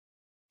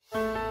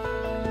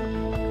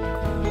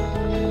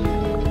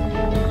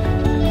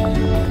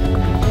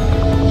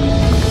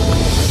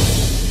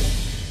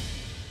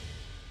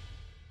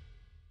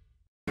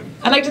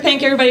to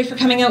thank everybody for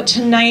coming out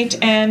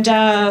tonight and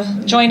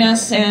join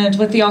us and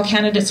with the All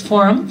Candidates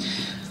Forum.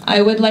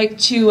 I would like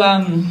to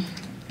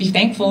be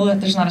thankful that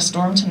there's not a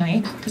storm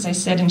tonight, because I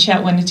said in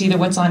Chetwynd it's either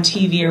what's on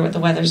TV or what the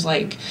weather's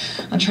like.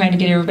 I'm trying to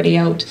get everybody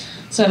out.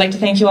 So I'd like to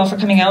thank you all for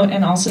coming out,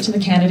 and also to the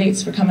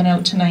candidates for coming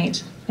out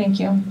tonight. Thank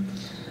you.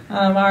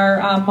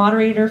 Our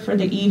moderator for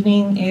the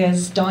evening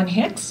is Don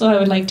Hicks, so I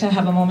would like to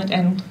have a moment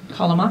and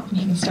call him up, and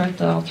he can start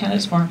the All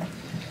Candidates Forum.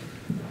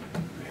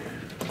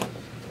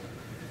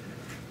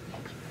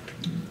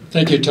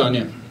 Thank you,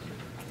 Tanya.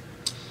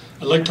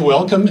 I'd like to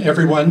welcome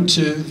everyone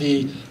to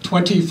the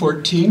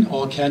 2014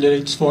 All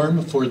Candidates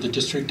Forum for the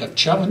District of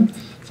Chetwynd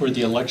for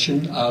the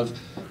election of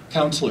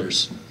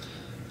councillors.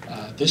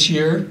 This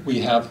year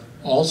we have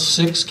all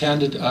 6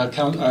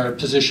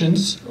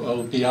 positions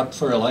will be up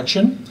for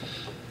election.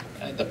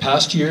 The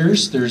past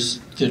years,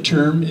 the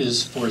term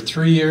is for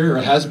 3 years,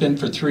 or has been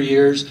for 3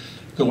 years.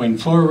 Going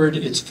forward,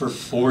 it's for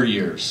 4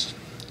 years.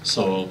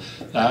 So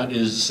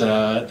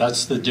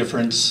that's the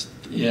difference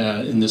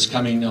in this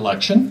coming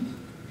election.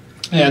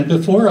 And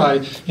before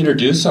I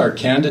introduce our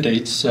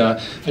candidates, I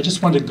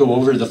just want to go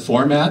over the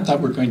format that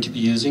we're going to be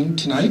using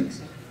tonight.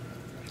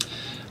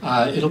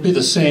 It'll be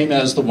the same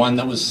as the one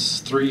that was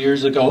 3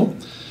 years ago.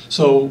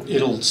 So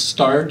it'll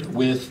start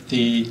with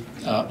the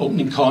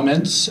opening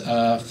comments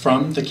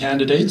from the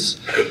candidates.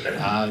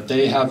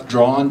 They have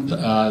drawn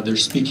their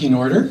speaking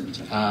order,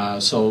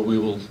 so we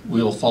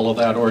will follow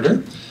that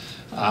order.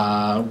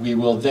 We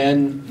will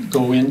then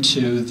go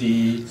into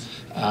the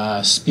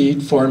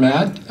speed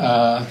format,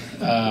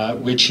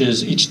 which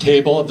is each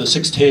table of the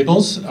 6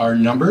 tables are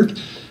numbered,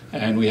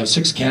 and we have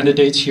 6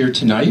 candidates here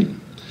tonight,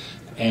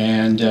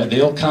 and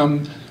they'll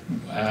come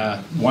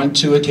one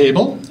to a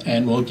table,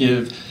 and we'll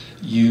give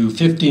you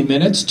 15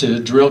 minutes to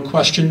drill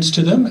questions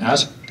to them,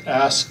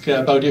 ask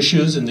about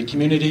issues in the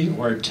community,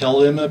 or tell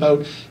them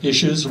about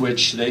issues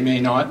which they may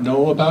not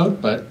know about,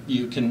 but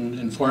you can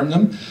inform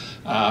them.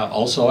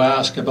 Also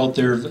ask about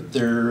their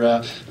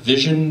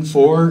vision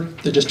for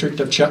the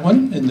District of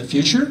Chetwynd in the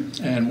future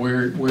and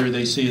where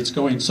they see it's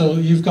going. So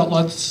you've got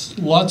lots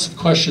of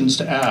questions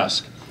to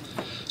ask.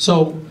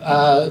 So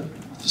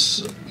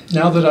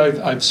now that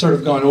I've sort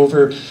of gone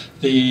over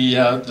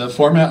the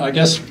format, I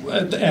guess,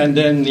 and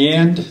then in the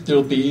end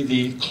there'll be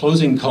the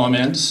closing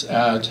comments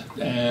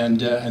and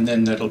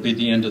then that'll be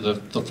the end of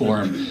the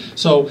forum.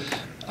 So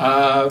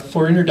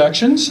for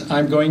introductions,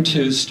 I'm going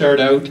to start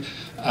out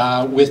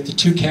with the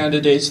 2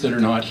 candidates that are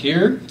not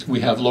here. We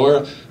have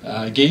Laura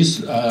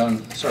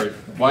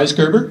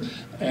Weisgerber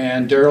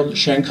and Daryl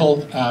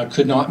Schenkel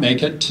could not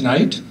make it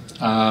tonight.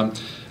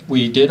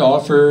 We did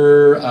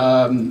offer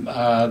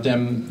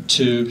them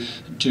to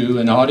do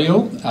an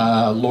audio.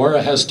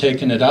 Laura has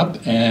taken it up,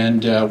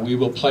 and we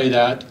will play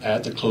that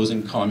at the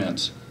closing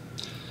comments.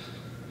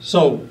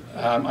 So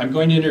I'm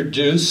going to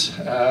introduce,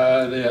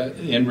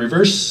 in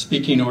reverse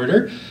speaking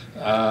order,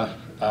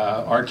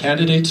 our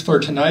candidates for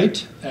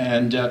tonight,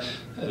 and the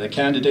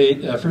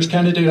first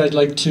candidate I'd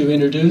like to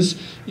introduce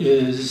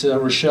is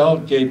Rochelle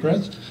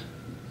Gabreth.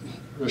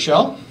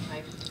 Rochelle?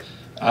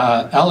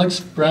 Hi. Alex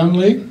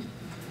Brownlee,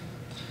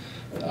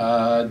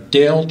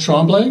 Dale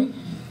Tremblay,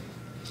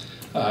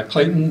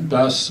 Clayton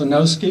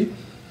Basanowski,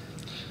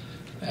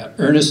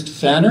 Ernest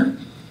Fanner,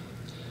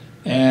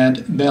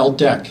 and Mel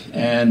Deck.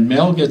 And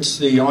Mel gets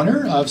the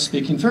honor of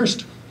speaking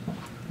first.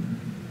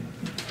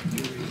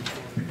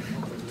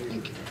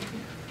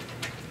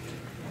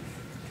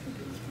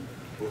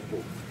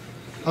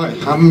 Hi,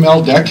 I'm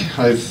Mel Deck.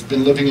 I've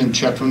been living in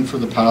Chetwynd for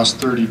the past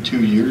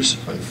 32 years.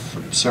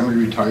 I've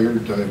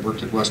semi-retired. I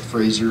worked at West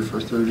Fraser for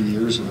 30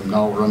 years, and I'm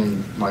now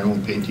running my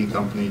own painting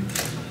company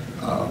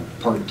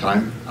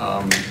part-time.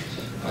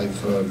 I've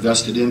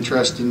vested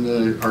interest in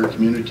our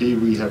community.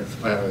 We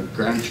have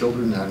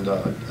grandchildren and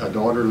a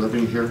daughter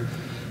living here.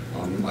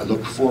 I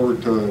look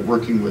forward to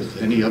working with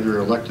any other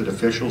elected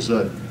officials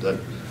that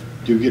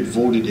do get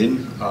voted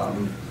in.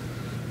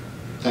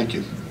 Thank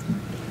you.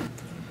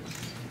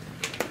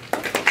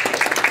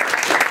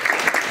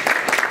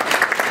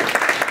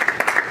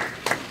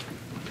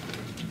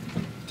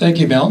 Thank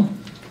you, Mel.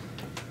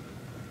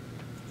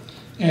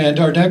 And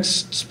our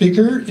next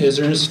speaker is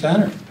Ernest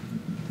Fanner.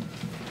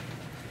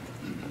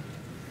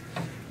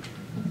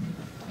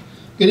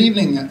 Good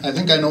evening. I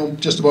think I know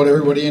just about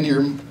everybody in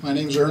here. My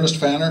name is Ernest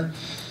Fanner.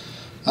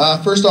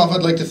 First off,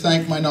 I'd like to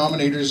thank my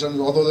nominators,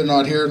 and although they're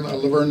not here,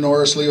 Laverne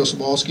Norris, Leo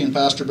Sobalski, and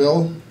Pastor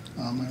Bill.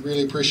 I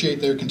really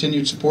appreciate their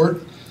continued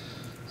support.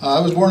 I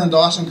was born in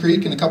Dawson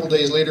Creek, and a couple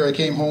days later I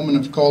came home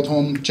and have called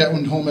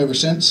Chetwynd home ever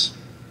since.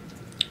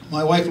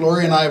 My wife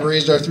Lori and I have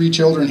raised our 3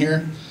 children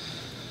here,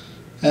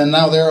 and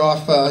now they're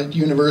off at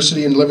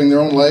university and living their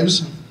own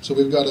lives, so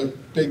we've got a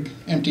big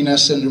empty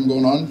nest syndrome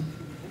going on.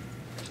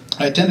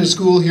 I attended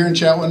school here in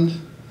Chetwynd.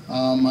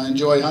 I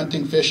enjoy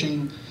hunting,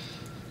 fishing,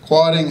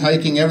 quadding,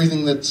 hiking,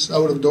 everything that's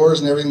out of doors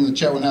and everything that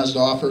Chetwynd has to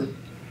offer.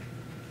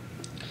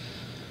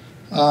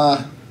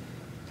 I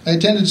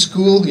attended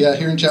school,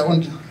 here in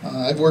Chetwynd.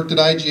 I've worked at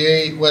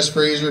IGA, West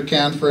Fraser,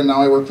 Canfor, and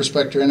now I work for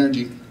Spectre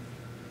Energy.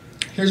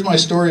 Here's my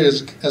story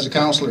as a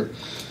councillor.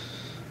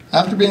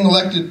 After being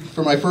elected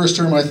for my first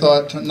term, I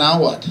thought, now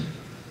what?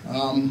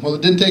 Well,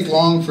 it didn't take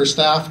long for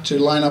staff to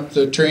line up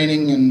the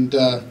training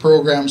and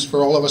programs for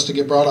all of us to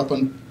get brought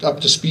up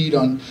to speed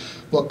on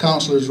what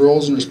councillors'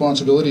 roles and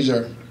responsibilities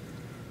are.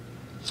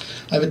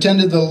 I've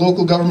attended the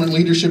local government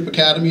leadership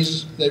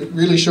academies that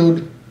really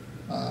showed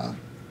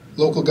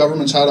local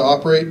governments how to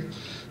operate,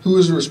 who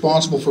is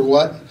responsible for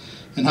what,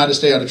 and how to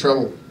stay out of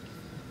trouble.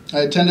 I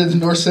attended the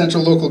North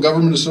Central Local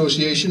Government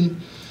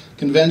Association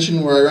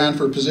convention where I ran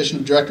for a position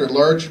of director at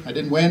large. I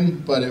didn't win,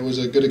 but it was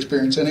a good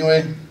experience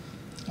anyway.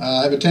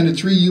 I've attended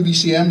 3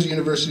 UBCMs,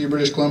 University of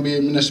British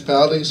Columbia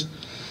municipalities.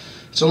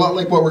 It's a lot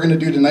like what we're going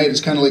to do tonight.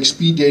 It's kind of like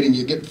speed dating.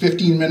 You get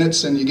 15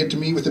 minutes and you get to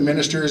meet with the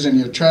ministers and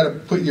you try to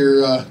put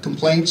your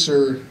complaints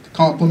or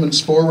compliments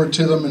forward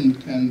to them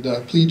and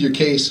plead your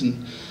case.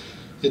 And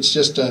it's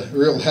just a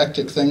real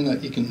hectic thing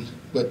that you can,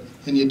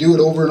 and you do it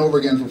over and over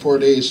again for 4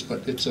 days.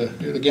 But it's a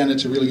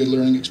really good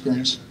learning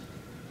experience.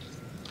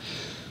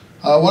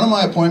 One of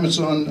my appointments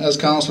as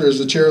councillor is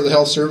the chair of the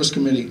Health Service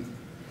Committee.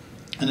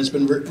 And it's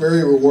been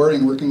very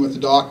rewarding working with the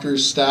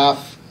doctors,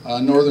 staff,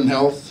 Northern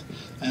Health,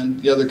 and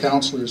the other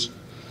councillors.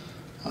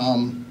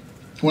 One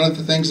of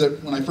the things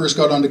that when I first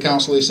got onto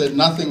council, they said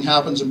nothing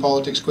happens in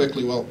politics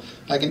quickly. Well,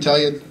 I can tell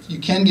you, you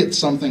can get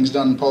some things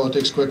done in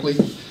politics quickly.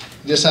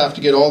 You just have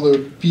to get all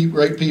the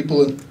right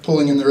people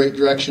pulling in the right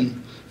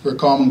direction for a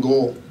common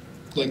goal,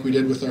 like we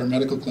did with our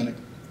medical clinic.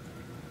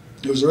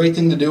 It was the right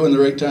thing to do and the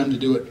right time to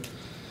do it.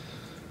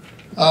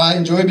 I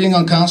enjoy being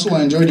on council.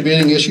 I enjoy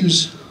debating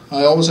issues.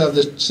 I always have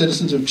the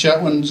citizens of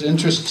Chetwynd's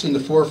interests in the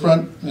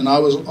forefront, and I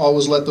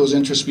always let those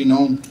interests be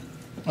known.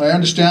 I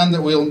understand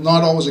that we'll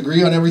not always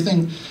agree on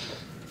everything,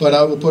 but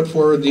I will put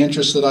forward the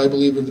interests that I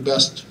believe are the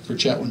best for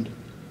Chetwynd.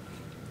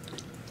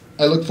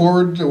 I look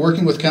forward to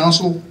working with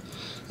council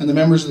and the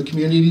members of the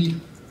community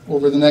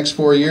over the next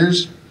 4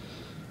 years,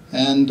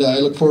 and I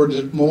look forward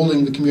to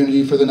molding the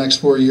community for the next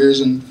 4 years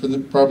and for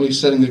probably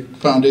setting the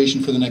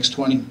foundation for the next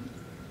 20.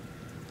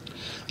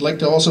 I'd like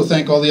to also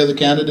thank all the other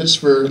candidates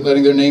for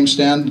letting their names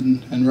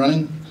stand and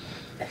running,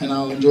 and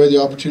I'll enjoy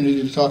the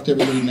opportunity to talk to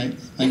everybody tonight.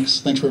 Thanks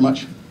very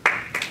much.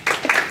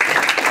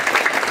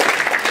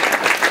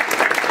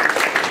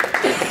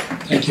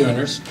 Thank you,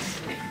 Ernest.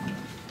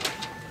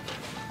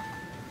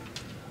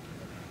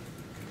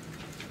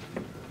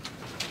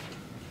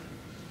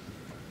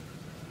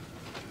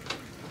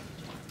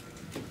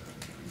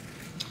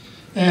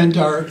 And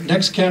our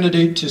next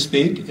candidate to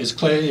speak is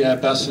Clay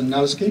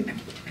Basanowski.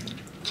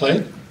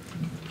 Clay?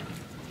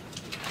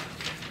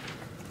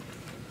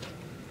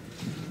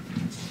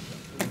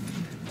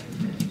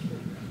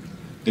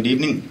 Good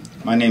evening.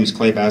 My name is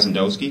Clay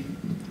Bazandowski.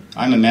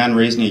 I'm a man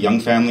raising a young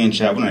family in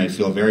Chetwynd, and I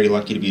feel very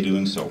lucky to be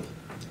doing so.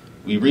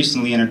 We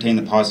recently entertained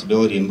the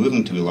possibility of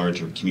moving to a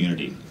larger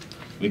community.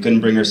 We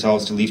couldn't bring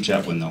ourselves to leave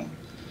Chetwynd, though.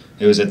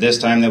 It was at this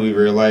time that we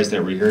realized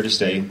that we're here to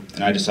stay,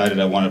 and I decided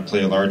I wanted to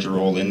play a larger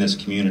role in this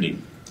community.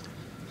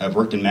 I've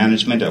worked in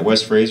management at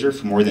West Fraser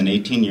for more than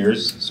 18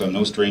 years, so I'm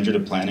no stranger to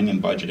planning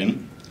and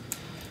budgeting.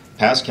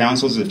 Past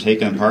councils have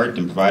taken part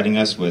in providing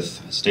us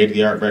with a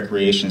state-of-the-art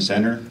recreation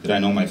center that I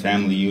know my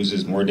family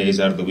uses more days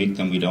out of the week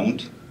than we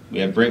don't. We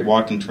have great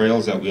walking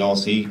trails that we all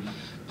see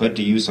put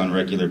to use on a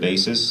regular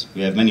basis.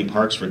 We have many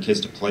parks for kids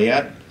to play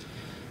at,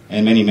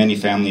 and many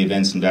family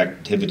events and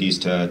activities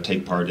to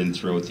take part in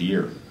throughout the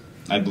year.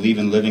 I believe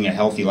in living a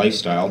healthy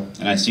lifestyle,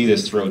 and I see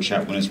this throughout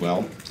Chetwynd as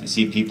well. I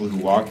see people who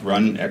walk,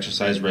 run,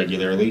 exercise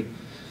regularly.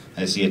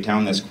 I see a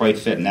town that's quite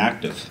fit and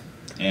active.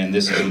 And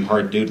this is in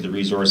part due to the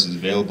resources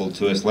available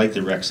to us like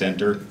the rec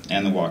center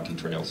and the walking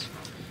trails.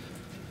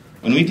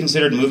 When we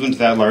considered moving to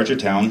that larger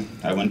town,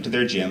 I went to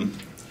their gym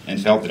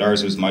and felt that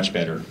ours was much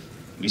better.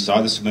 We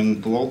saw the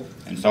swimming pool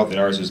and felt that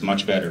ours was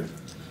much better.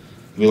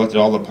 We looked at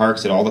all the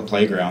parks at all the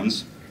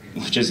playgrounds,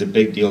 which is a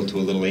big deal to a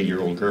little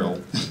 8-year-old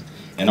girl,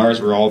 and ours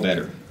were all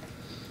better.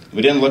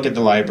 We didn't look at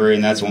the library,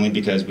 and that's only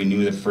because we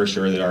knew that for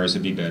sure that ours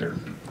would be better.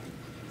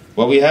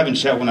 What we have in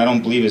Chetwynd I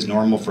don't believe is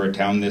normal for a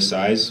town this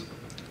size.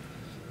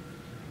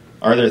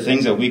 Are there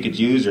things that we could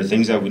use or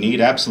things that we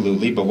need?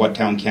 Absolutely, but what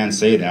town can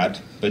say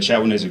that? But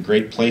Chetwynd is a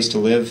great place to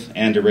live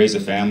and to raise a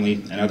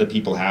family, and other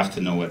people have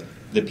to know it.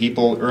 The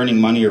people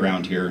earning money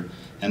around here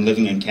and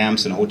living in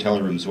camps and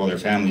hotel rooms while their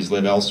families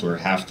live elsewhere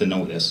have to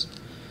know this.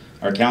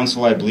 Our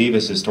council, I believe,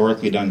 has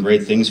historically done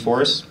great things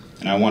for us,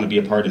 and I want to be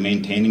a part of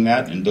maintaining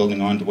that and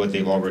building on to what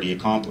they've already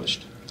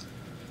accomplished.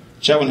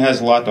 Chetwynd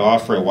has a lot to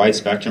offer a wide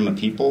spectrum of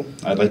people.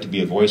 I'd like to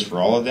be a voice for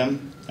all of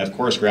them, of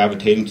course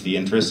gravitating to the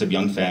interests of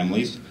young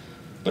families,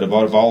 but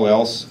above all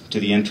else, to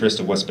the interest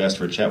of what's best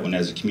for Chetwynd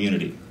as a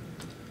community.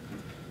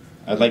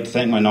 I'd like to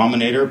thank my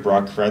nominator,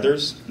 Brock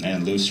Crothers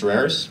and Lou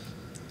Serraris.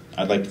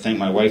 I'd like to thank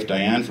my wife,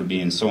 Diane, for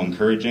being so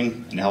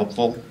encouraging and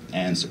helpful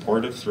and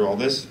supportive through all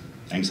this.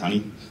 Thanks,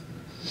 honey.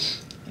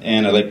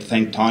 And I'd like to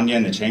thank Tanya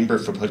and the Chamber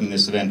for putting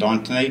this event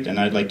on tonight, and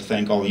I'd like to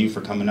thank all of you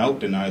for coming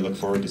out, and I look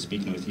forward to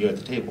speaking with you at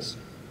the tables.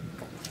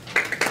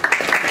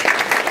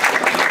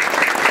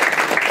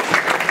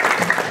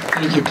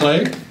 Thank you,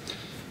 Clay.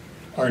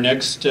 Our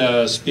next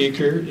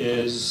speaker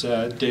is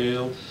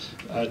Dale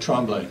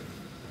Tremblay.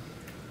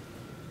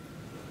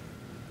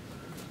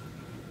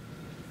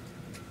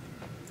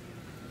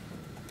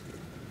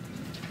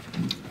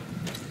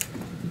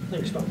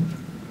 Thanks, Tom.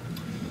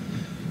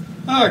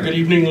 Good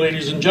evening,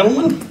 ladies and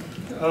gentlemen.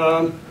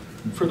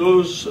 For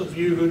those of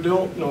you who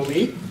don't know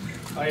me,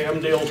 I am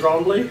Dale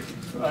Trombley.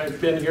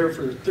 I've been here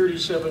for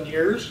 37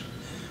 years,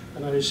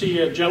 and I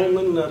see a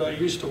gentleman that I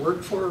used to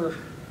work for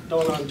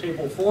down on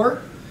table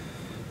 4,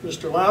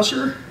 Mr.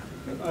 Lasser.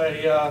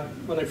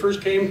 When I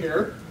first came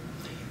here,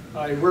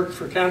 I worked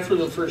for Canfor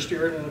the first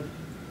year and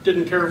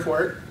didn't care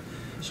for it,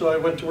 so I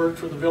went to work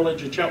for the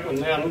village of Chetwynd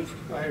then.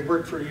 I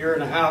worked for a year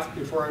and a half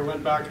before I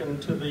went back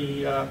into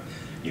the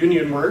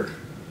union work.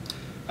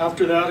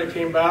 After that, I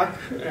came back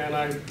and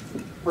I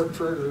worked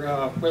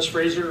for West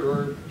Fraser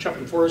or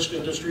Chetwynd Forest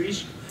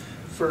Industries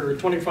for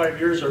 25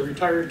 years. I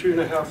retired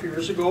 2.5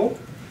 years ago.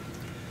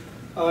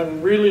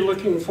 I'm really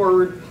looking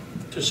forward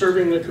to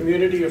serving the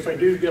community if I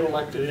do get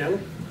elected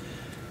in.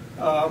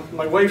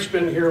 My wife's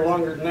been here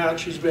longer than that.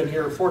 She's been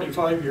here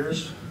 45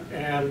 years,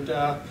 and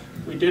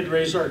we did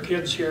raise our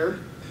kids here.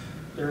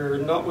 They're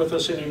not with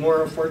us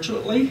anymore,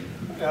 unfortunately.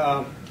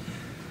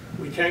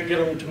 We can't get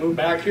them to move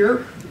back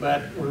here,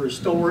 but we're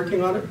still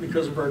working on it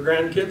because of our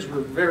grandkids.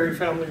 We're very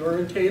family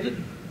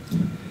orientated.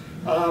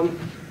 I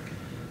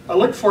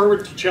look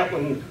forward to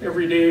Chetwynd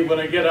every day when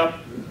I get up.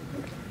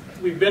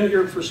 We've been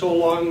here for so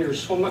long,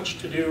 there's so much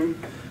to do.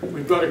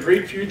 We've got a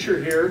great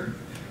future here.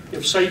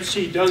 If Site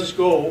C does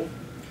go,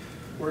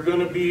 we're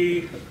going to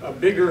be a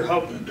bigger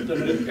hub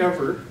than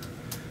ever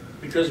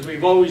because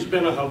we've always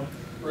been a hub.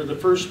 We're the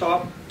first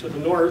stop to the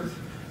north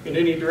in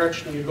any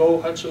direction you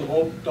go, Hudson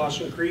Hope,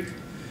 Dawson Creek.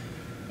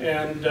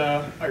 And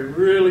I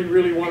really,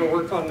 really want to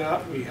work on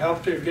that. We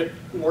have to get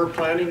more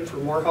planning for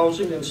more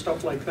housing and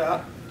stuff like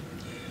that.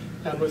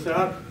 And with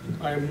that,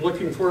 I'm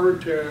looking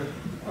forward to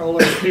all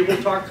our table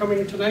talk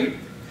coming tonight.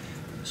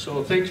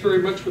 So thanks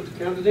very much with the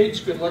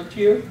candidates. Good luck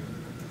to you.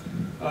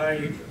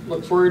 I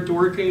look forward to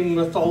working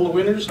with all the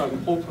winners.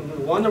 I'm hoping to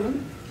one of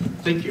them.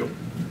 Thank you.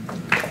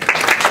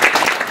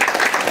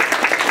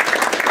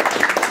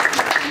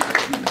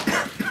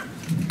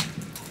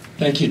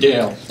 Thank you,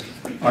 Dale.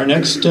 Our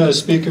next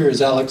speaker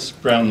is Alex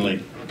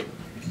Brownlee.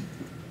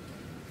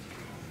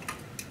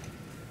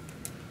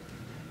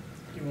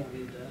 You won't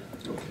need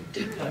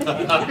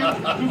that.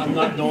 I'm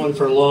not known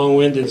for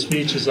long-winded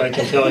speeches, I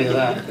can tell you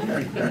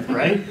that,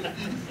 right?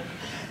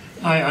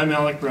 Hi, I'm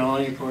Alec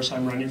Brownlee. Of course,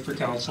 I'm running for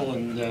council,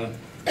 and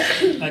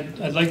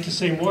I'd like to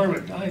say more,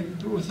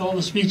 but with all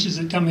the speeches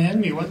that come ahead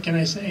of me, what can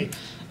I say?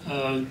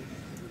 I'm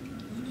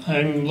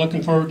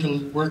looking forward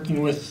to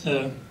working with,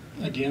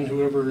 again,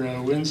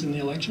 whoever wins in the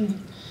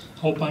election.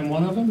 Hope I'm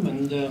one of them,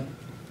 and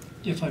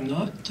if I'm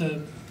not,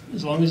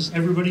 as long as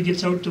everybody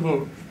gets out to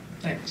vote.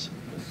 Thanks.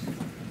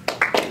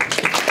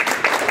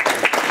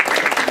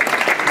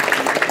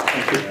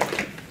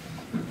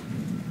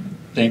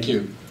 Thank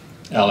you,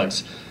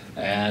 Alex.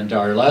 And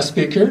our last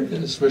speaker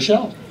is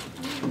Rochelle.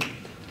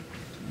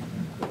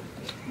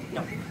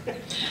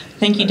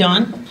 Thank you,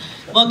 Don.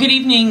 Well, good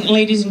evening,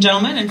 ladies and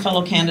gentlemen and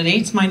fellow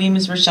candidates. My name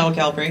is Rochelle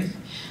Galbraith.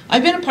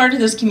 I've been a part of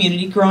this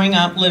community growing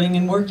up, living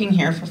and working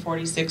here for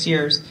 46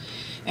 years.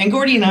 And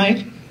Gordy and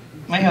I,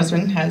 my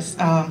husband,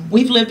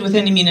 we've lived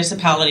within the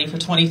municipality for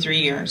 23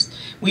 years.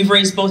 We've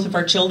raised both of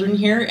our children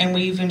here, and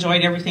we've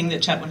enjoyed everything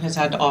that Chetwynd has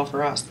had to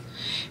offer us.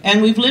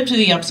 And we've lived through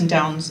the ups and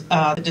downs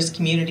that this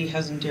community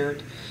has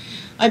endured.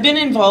 I've been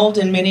involved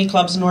in many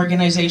clubs and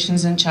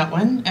organizations in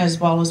Chetwynd, as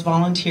well as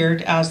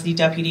volunteered as the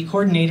deputy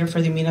coordinator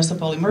for the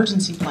municipal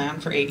emergency plan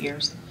for 8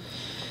 years.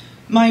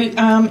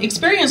 My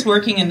experience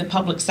working in the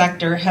public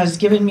sector has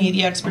given me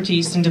the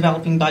expertise in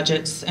developing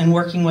budgets and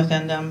working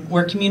within them,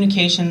 where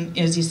communication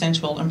is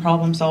essential and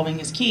problem solving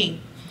is key.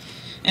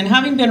 And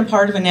having been a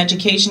part of an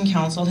education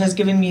council has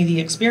given me the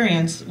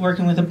experience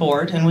working with a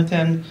board and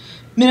within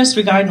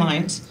ministry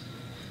guidelines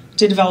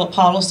to develop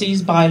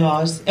policies,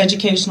 bylaws,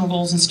 educational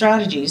goals and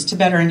strategies to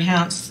better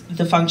enhance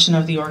the function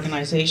of the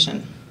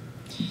organization.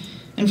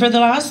 And for the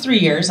last 3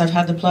 years, I've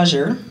had the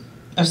pleasure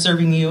of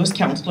serving you as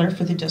councillor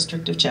for the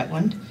district of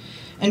Chetwynd.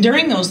 And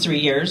during those 3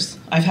 years,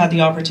 I've had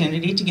the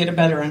opportunity to get a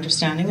better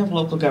understanding of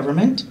local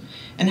government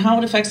and how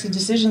it affects the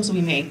decisions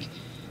we make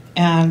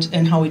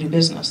and how we do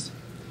business.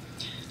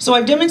 So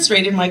I've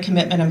demonstrated my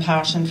commitment and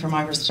passion for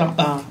my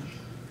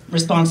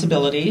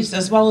responsibilities,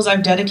 as well as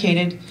I've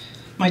dedicated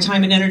my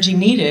time and energy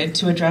needed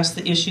to address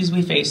the issues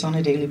we face on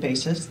a daily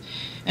basis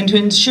and to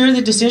ensure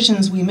the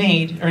decisions we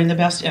made are in the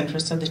best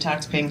interests of the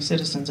tax-paying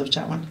citizens of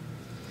Chetwynd.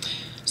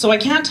 So I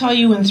can't tell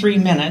you in 3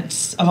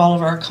 minutes of all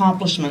of our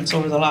accomplishments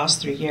over the last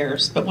 3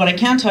 years, but what I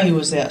can tell you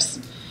is this.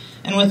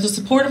 And with the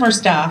support of our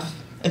staff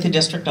at the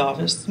district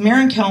office, Mayor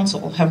and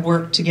Council have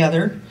worked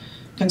together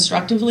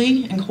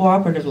constructively and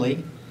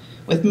cooperatively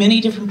with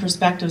many different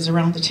perspectives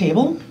around the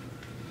table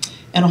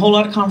and a whole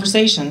lot of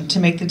conversation to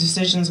make the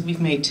decisions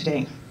we've made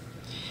today.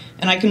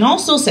 And I can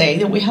also say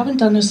that we haven't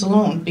done this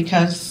alone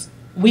because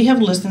we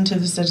have listened to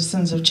the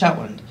citizens of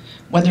Chetwynd,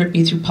 whether it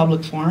be through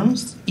public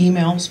forums,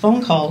 emails,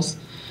 phone calls,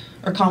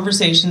 or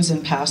conversations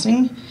in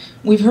passing.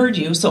 We've heard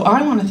you, so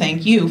I want to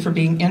thank you for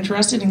being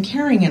interested and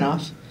caring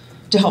enough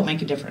to help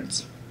make a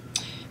difference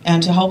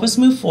and to help us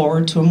move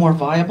forward to a more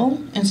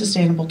viable and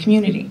sustainable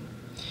community.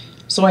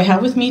 So I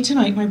have with me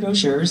tonight my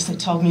brochures that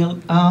tell me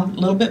a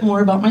little bit more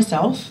about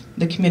myself,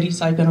 the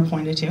committees I've been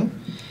appointed to,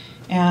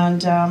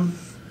 and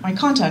my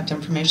contact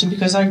information,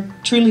 because I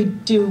truly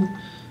do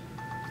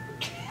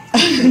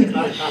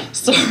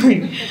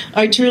sorry,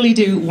 I truly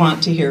do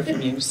want to hear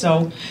from you.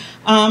 So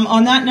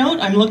on that note,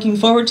 I'm looking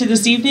forward to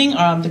this evening,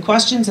 the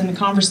questions and the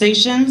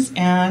conversations,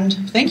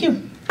 and thank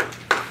you.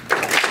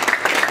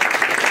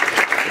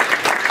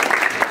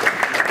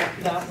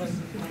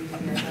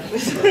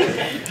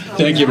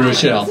 Thank you,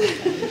 Rochelle.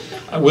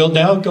 We'll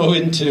now go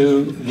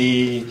into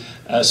the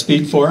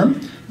speed forum.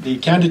 The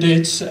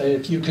candidates,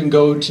 if you can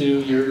go to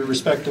your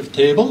respective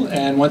table,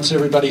 and once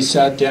everybody's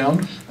sat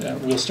down,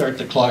 we'll start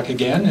the clock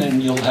again,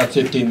 and you'll have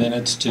 15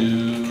 minutes to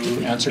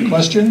answer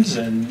questions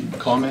and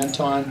comment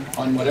on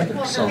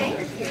whatever. So